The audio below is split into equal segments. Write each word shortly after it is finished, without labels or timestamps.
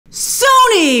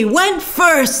Sony went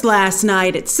first last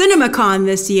night at CinemaCon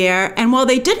this year, and while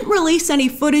they didn't release any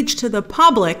footage to the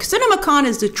public, CinemaCon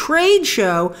is a trade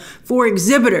show for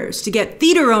exhibitors to get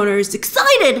theater owners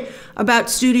excited about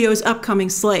studios' upcoming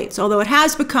slates, although it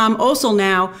has become also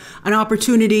now an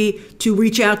opportunity to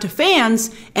reach out to fans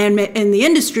and in the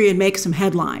industry and make some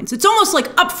headlines. It's almost like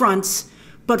upfronts,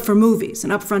 but for movies.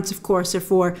 And upfronts, of course, are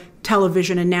for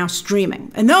television and now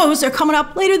streaming. And those are coming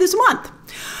up later this month.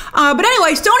 But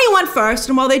anyway, Sony went first,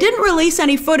 and while they didn't release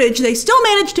any footage, they still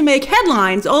managed to make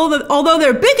headlines, although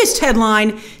their biggest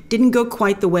headline didn't go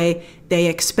quite the way they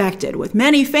expected, with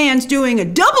many fans doing a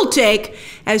double take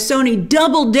as Sony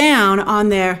doubled down on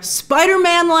their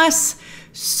Spider-Man-less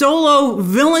solo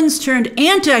villains turned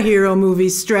anti-hero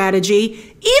movies strategy, even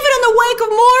in the wake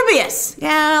of Morbius.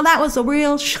 Yeah, that was a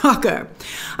real shocker.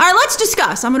 All right, let's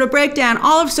discuss. I'm going to break down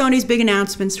all of Sony's big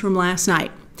announcements from last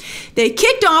night. They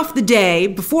kicked off the day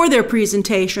before their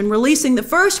presentation, releasing the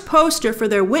first poster for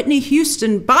their Whitney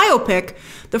Houston biopic,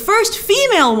 the first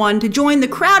female one to join the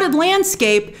crowded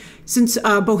landscape since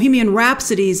Bohemian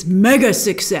Rhapsody's mega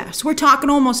success. We're talking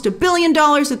almost $1 billion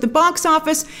at the box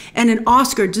office and an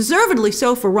Oscar, deservedly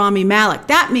so, for Rami Malek.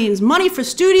 That means money for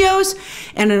studios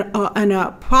and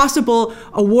a possible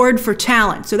award for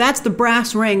talent. So that's the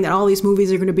brass ring that all these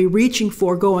movies are going to be reaching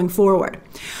for going forward.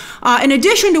 In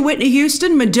addition to Whitney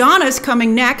Houston, Madonna's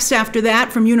coming next after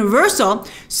that from Universal,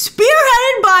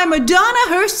 spearheaded by Madonna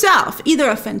herself. Either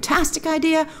a fantastic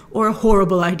idea or a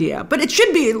horrible idea. But it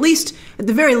should be, at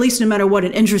the very least, no matter what,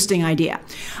 an interesting idea.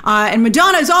 And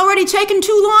Madonna has already taken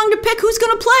too long to pick who's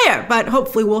going to play her, but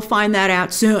hopefully we'll find that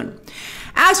out soon.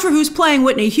 As for who's playing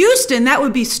Whitney Houston, that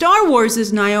would be Star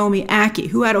Wars' Naomi Ackie,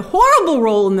 who had a horrible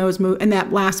role in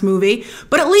that last movie,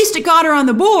 but at least it got her on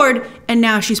the board, and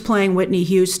now she's playing Whitney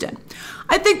Houston.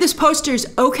 I think this poster's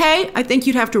okay. I think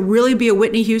you'd have to really be a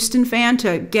Whitney Houston fan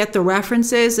to get the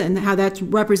references and how that's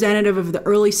representative of the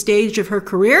early stage of her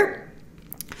career.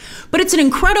 But it's an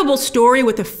incredible story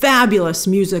with a fabulous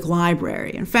music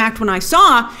library. In fact, when I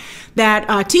saw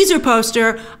that teaser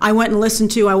poster, I went and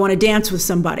listened to I Want to Dance with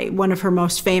Somebody, one of her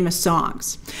most famous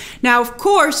songs. Now, of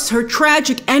course, her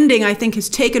tragic ending, I think, has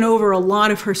taken over a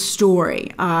lot of her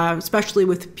story, especially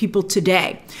with people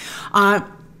today.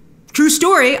 True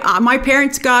story, my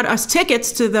parents got us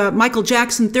tickets to the Michael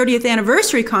Jackson 30th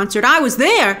anniversary concert. I was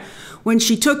there when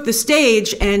she took the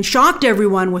stage and shocked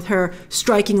everyone with her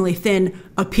strikingly thin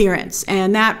appearance.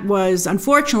 And that was,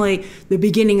 unfortunately, the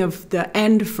beginning of the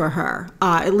end for her,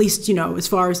 at least, as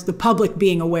far as the public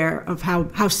being aware of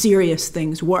how serious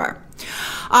things were.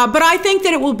 But I think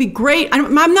that it will be great.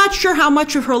 I'm not sure how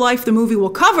much of her life the movie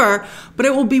will cover, but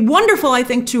it will be wonderful, I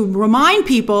think, to remind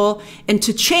people and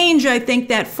to change, I think,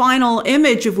 that final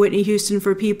image of Whitney Houston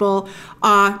for people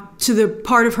to the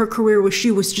part of her career where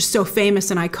she was just so famous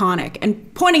and iconic,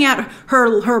 and pointing out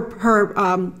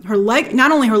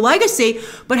not only her legacy,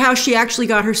 but how she actually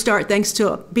got her start thanks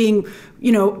to being,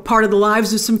 part of the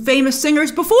lives of some famous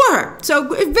singers before her. So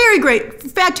very great,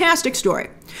 fantastic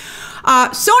story.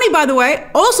 Sony, by the way,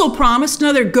 also promised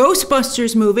another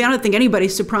Ghostbusters movie. I don't think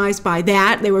anybody's surprised by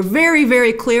that. They were very,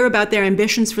 very clear about their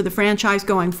ambitions for the franchise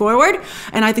going forward.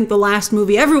 And I think the last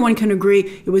movie, everyone can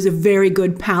agree, it was a very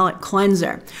good palate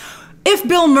cleanser. If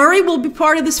Bill Murray will be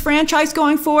part of this franchise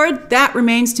going forward, that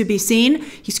remains to be seen.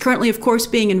 He's currently, of course,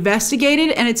 being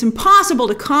investigated, and it's impossible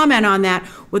to comment on that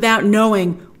without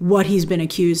knowing what he's been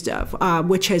accused of,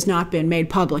 which has not been made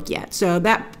public yet. So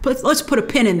let's put a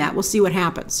pin in that. We'll see what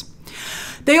happens.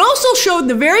 They also showed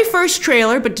the very first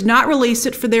trailer, but did not release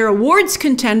it, for their awards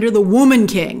contender, The Woman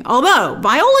King. Although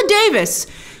Viola Davis,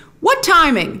 what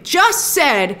timing, just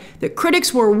said that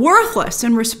critics were worthless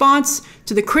in response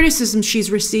to the criticism she's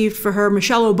received for her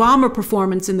Michelle Obama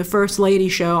performance in the First Lady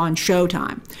show on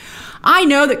Showtime. I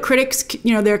know that critics,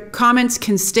 their comments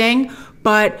can sting,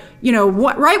 but,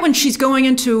 right when she's going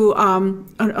into an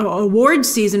award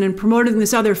season and promoting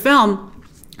this other film,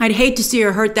 I'd hate to see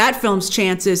her hurt that film's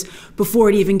chances before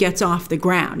it even gets off the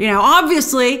ground.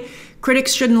 Obviously,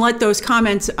 critics shouldn't let those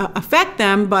comments affect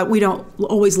them, but we don't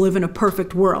always live in a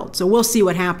perfect world, so we'll see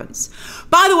what happens.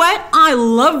 By the way, I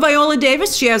love Viola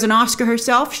Davis. She has an Oscar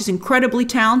herself. She's incredibly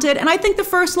talented, and I think the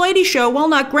First Lady show, while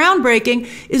not groundbreaking,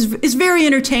 is very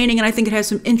entertaining, and I think it has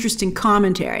some interesting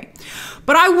commentary.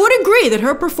 But I would agree that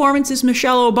her performance as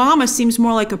Michelle Obama seems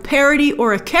more like a parody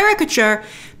or a caricature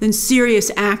than serious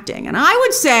acting. And I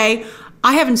would say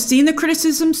I haven't seen the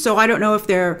criticisms, so I don't know if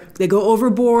they go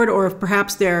overboard or if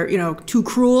perhaps they're, too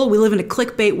cruel. We live in a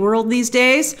clickbait world these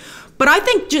days. But I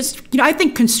think I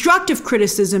think constructive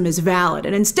criticism is valid.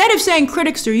 And instead of saying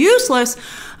critics are useless,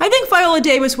 I think Viola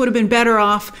Davis would have been better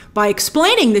off by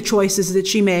explaining the choices that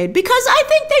she made, because I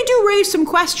think they do raise some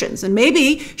questions. And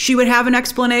maybe she would have an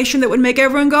explanation that would make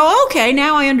everyone go, okay,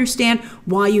 now I understand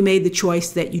why you made the choice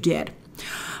that you did.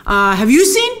 Have you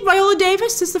seen Viola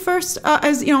Davis as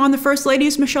on the First Lady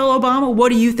as Michelle Obama? What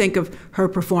do you think of her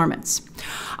performance?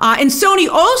 And Sony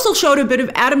also showed a bit of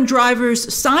Adam Driver's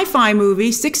sci-fi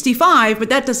movie, 65, but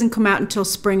that doesn't come out until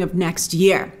spring of next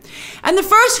year. And the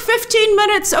first 15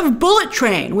 minutes of Bullet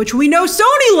Train, which we know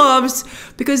Sony loves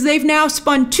because they've now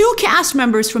spun 2 cast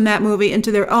members from that movie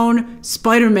into their own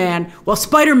Spider-Man,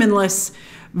 Spider-Man-less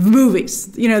movies.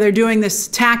 They're doing this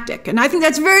tactic, and I think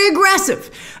that's very aggressive,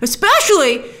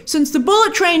 especially since the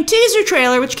Bullet Train teaser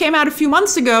trailer, which came out a few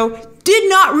months ago, did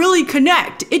not really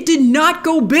connect. It did not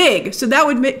go big, so that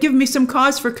would give me some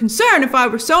cause for concern if I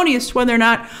were Sony as to whether or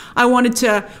not I wanted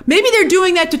to. Maybe they're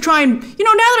doing that to try and, now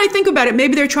that I think about it,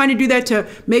 maybe they're trying to do that to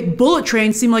make Bullet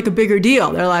Train seem like a bigger deal.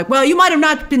 They're like, well, you might have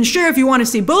not been sure if you want to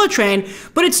see Bullet Train,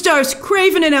 but it stars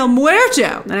Craven and El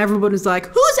Muerto. And everyone is like,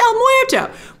 who's El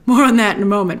Muerto? More on that in a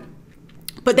moment.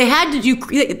 But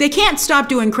they can't stop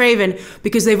doing Craven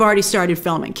because they've already started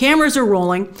filming. Cameras are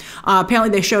rolling.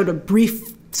 Apparently they showed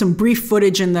some brief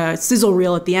footage in the sizzle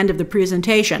reel at the end of the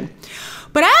presentation.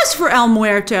 But as for El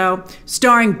Muerto,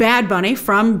 starring Bad Bunny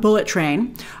from Bullet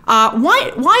Train,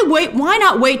 why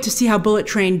not wait to see how Bullet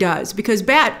Train does? Because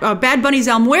Bad Bunny's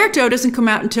El Muerto doesn't come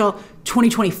out until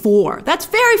 2024. That's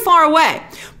very far away.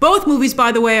 Both movies,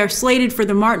 by the way, are slated for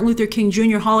the Martin Luther King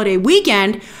Jr. holiday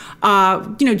weekend.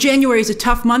 January is a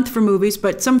tough month for movies,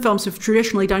 but some films have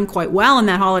traditionally done quite well in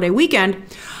that holiday weekend.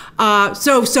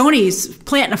 So Sony's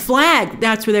planting a flag.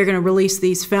 That's where they're going to release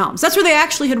these films. That's where they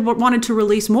actually had wanted to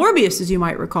release Morbius, as you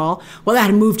might recall. Well,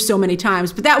 that had moved so many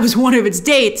times, but that was one of its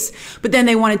dates. But then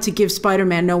they wanted to give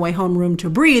Spider-Man No Way Home room to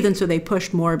breathe, and so they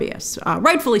pushed Morbius.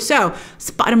 Rightfully so.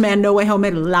 Spider-Man No Way Home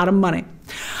made a lot of money.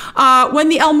 When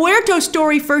the El Muerto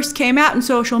story first came out in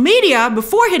social media,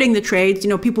 before hitting the trades,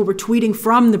 people were tweeting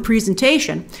from the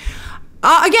presentation.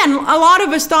 Again, a lot of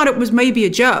us thought it was maybe a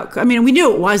joke. I mean, we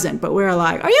knew it wasn't, but we were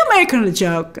like, are you making a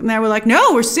joke? And they were like,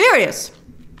 no, we're serious.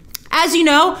 As you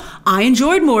know, I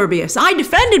enjoyed Morbius. I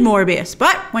defended Morbius.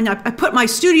 But when I put my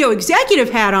studio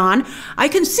executive hat on, I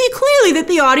can see clearly that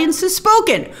the audience has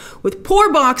spoken, with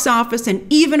poor box office and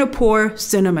even a poor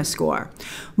cinema score.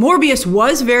 Morbius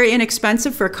was very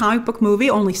inexpensive for a comic book movie,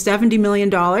 only $70 million,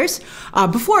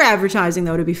 before advertising,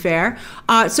 though, to be fair.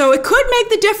 So it could make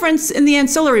the difference in the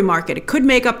ancillary market. It could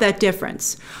make up that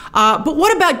difference. But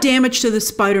what about damage to the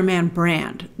Spider-Man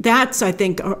brand? That's, I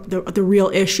think, the real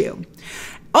issue.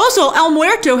 Also, El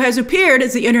Muerto has appeared,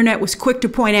 as the internet was quick to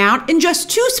point out, in just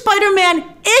 2 Spider-Man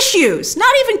issues,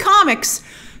 not even comics.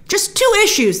 Just 2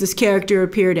 issues this character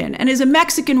appeared in, and is a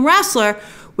Mexican wrestler,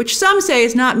 which some say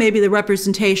is not maybe the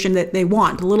representation that they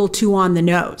want, a little too on the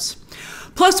nose.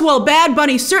 Plus, while Bad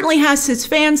Bunny certainly has his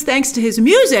fans thanks to his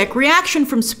music, reaction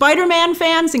from Spider-Man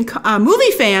fans and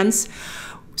movie fans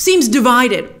seems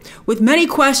divided, with many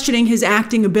questioning his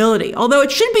acting ability. Although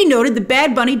it should be noted that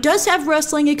Bad Bunny does have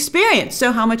wrestling experience,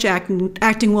 so how much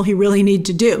acting will he really need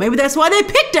to do? Maybe that's why they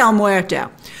picked El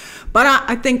Muerto. But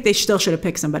I think they still should have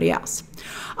picked somebody else.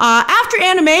 After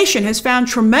animation has found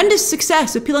tremendous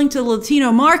success appealing to the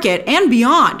Latino market and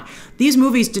beyond, these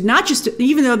movies did not just,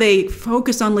 even though they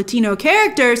focus on Latino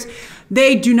characters,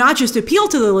 they do not just appeal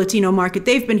to the Latino market.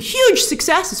 They've been huge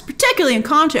successes, particularly in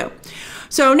Kanto.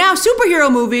 So now superhero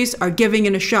movies are giving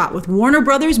it a shot, with Warner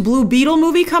Brothers' Blue Beetle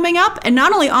movie coming up, and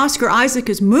not only Oscar Isaac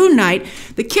as Moon Knight,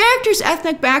 the character's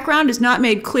ethnic background is not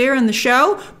made clear in the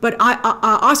show, but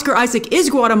Oscar Isaac is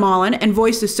Guatemalan and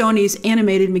voices Sony's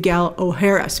animated Miguel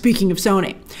O'Hara, speaking of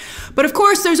Sony. But of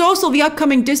course, there's also the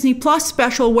upcoming Disney Plus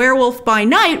special Werewolf by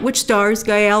Night, which stars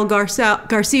Gael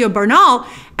Garcia Bernal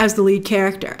as the lead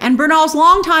character. And Bernal's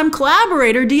longtime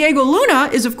collaborator, Diego Luna,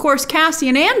 is of course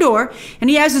Cassian Andor, and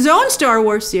he has his own Star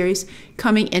Wars series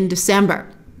coming in December.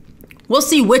 We'll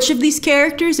see which of these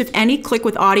characters, if any, click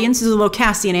with audiences, although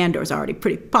Cassian Andor is already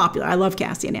pretty popular. I love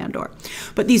Cassian Andor.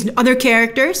 But these other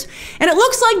characters, and it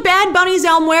looks like Bad Bunny's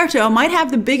El Muerto might have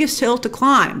the biggest hill to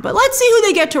climb. But let's see who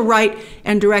they get to write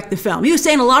and direct the film. He was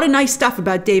saying a lot of nice stuff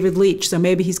about David Leitch, so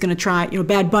maybe he's going to try,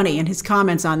 Bad Bunny and his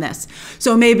comments on this.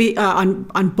 So maybe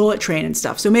on Bullet Train and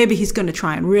stuff. So maybe he's going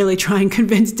to really try and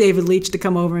convince David Leitch to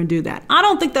come over and do that. I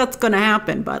don't think that's going to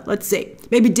happen, but let's see.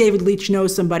 Maybe David Leitch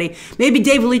knows somebody. Maybe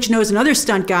David Leitch knows another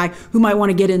stunt guy who might want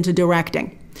to get into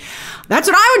directing. That's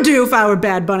what I would do if I were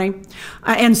Bad Bunny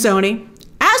and Sony.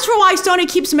 as for why Sony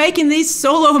keeps making these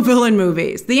solo villain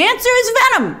movies, the answer is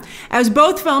Venom, as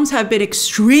both films have been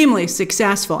extremely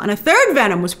successful, and a third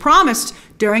Venom was promised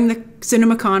during the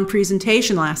CinemaCon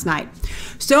presentation last night.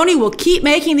 Sony will keep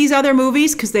making these other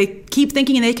movies because they keep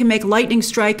thinking they can make lightning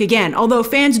strike again, although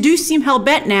fans do seem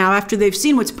hell-bent now after they've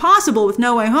seen what's possible with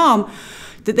No Way Home,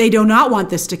 that they do not want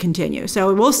this to continue.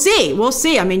 So we'll see. We'll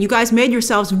see. I mean, you guys made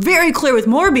yourselves very clear with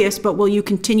Morbius, but will you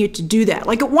continue to do that?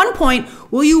 Like at one point,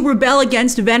 will you rebel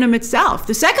against Venom itself?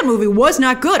 The second movie was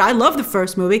not good. I love the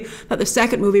first movie, but the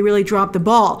second movie really dropped the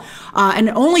ball. And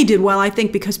it only did well, I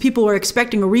think, because people were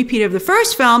expecting a repeat of the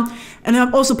first film, and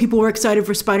then also people were excited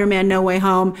for Spider-Man No Way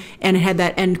Home, and it had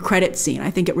that end credit scene. I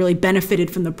think it really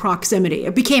benefited from the proximity.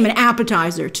 It became an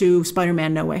appetizer to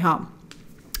Spider-Man No Way Home.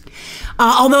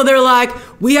 Although they're like,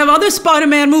 we have other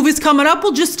Spider-Man movies coming up,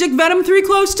 we'll just stick Venom 3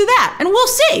 close to that, and we'll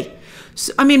see.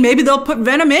 So, I mean, maybe they'll put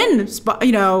Venom in,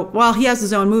 you know, well, he has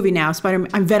his own movie now,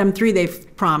 Venom 3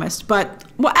 they've promised. But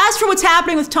well, as for what's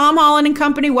happening with Tom Holland and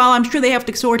company, well, I'm sure they have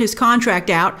to sort his contract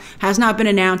out. Has not been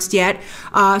announced yet.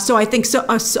 So I think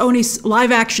Sony's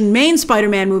live-action main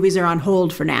Spider-Man movies are on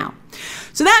hold for now.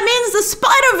 So that means the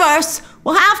SpiderVerse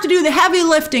will have to do the heavy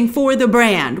lifting for the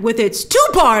brand with its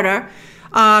two-parter,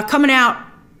 coming out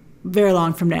very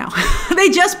long from now. They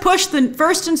just pushed the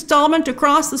first installment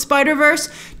across the Spider-Verse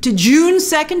to June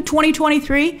 2nd,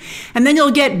 2023. And then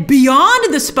you'll get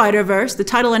Beyond the Spider-Verse, the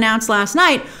title announced last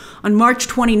night, on March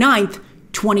 29th,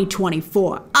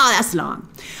 2024. Oh, that's long.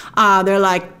 They're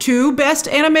like 2 Best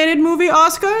Animated Movie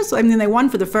Oscars. I mean, they won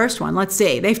for the first one. Let's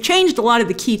see. They've changed a lot of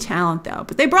the key talent, though.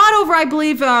 But they brought over, I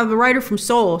believe, the writer from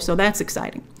Soul, so that's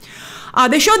exciting.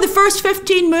 They showed the first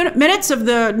 15 minutes of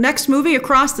the next movie,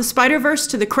 Across the Spider-Verse,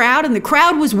 to the crowd, and the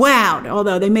crowd was wowed,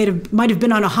 although they might have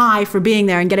been on a high for being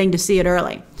there and getting to see it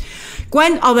early.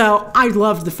 Although I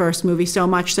loved the first movie so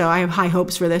much, so I have high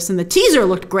hopes for this, and the teaser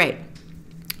looked great.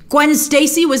 Gwen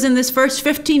Stacy was in this first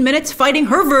 15 minutes fighting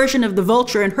her version of the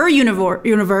Vulture in her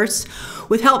universe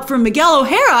with help from Miguel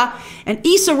O'Hara, and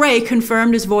Issa Rae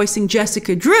confirmed as voicing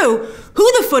Jessica Drew,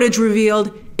 who the footage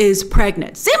revealed is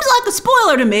pregnant. Seems like a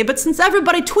spoiler to me, but since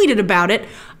everybody tweeted about it,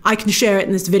 I can share it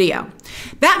in this video.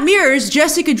 That mirrors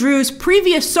Jessica Drew's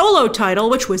previous solo title,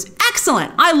 which was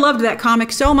excellent. I loved that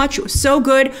comic so much. It was so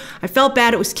good. I felt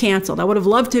bad it was canceled. I would have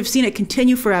loved to have seen it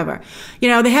continue forever. You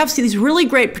know, they have these really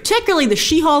great, particularly the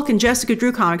She-Hulk and Jessica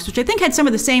Drew comics, which I think had some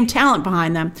of the same talent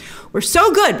behind them, were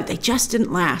so good, but they just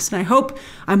didn't last. And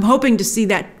I'm hoping to see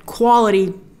that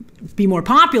quality be more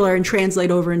popular and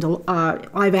translate over into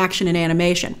live action and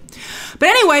animation. But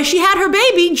anyway, she had her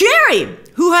baby, Jerry,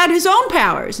 who had his own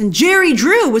powers. And Jerry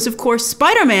Drew was, of course,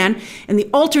 Spider-Man in the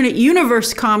alternate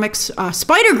universe comics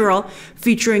Spider-Girl,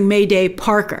 featuring Mayday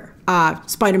Parker,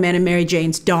 Spider-Man and Mary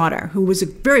Jane's daughter, who was a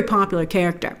very popular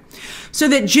character. So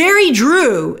that Jerry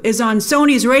Drew is on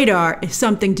Sony's radar is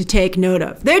something to take note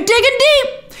of. They're digging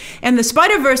deep! And the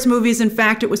Spider-Verse movies, in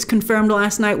fact, it was confirmed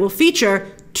last night, will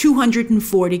feature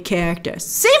 240 characters.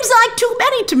 Seems like too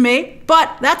many to me,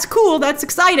 but that's cool, that's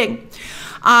exciting.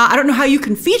 I don't know how you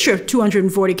can feature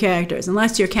 240 characters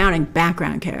unless you're counting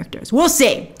background characters. We'll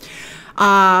see.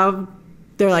 They're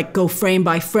like, go frame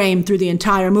by frame through the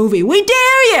entire movie. We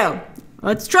dare you!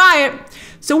 Let's try it.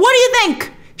 So what do you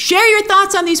think? Share your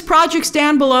thoughts on these projects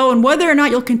down below and whether or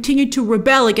not you'll continue to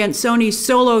rebel against Sony's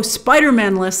solo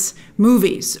Spider-Man-less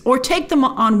movies, or take them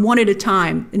on one at a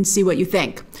time and see what you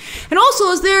think. And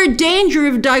also, is there a danger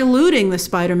of diluting the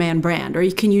Spider-Man brand, or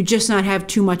can you just not have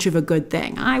too much of a good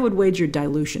thing? I would wager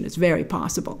dilution is very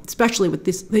possible, especially with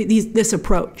this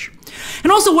approach.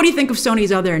 And also, what do you think of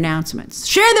Sony's other announcements?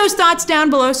 Share those thoughts down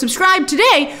below. Subscribe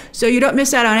today so you don't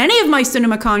miss out on any of my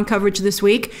CinemaCon coverage this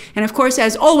week. And of course,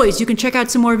 as always, you can check out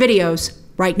some more videos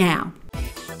right now.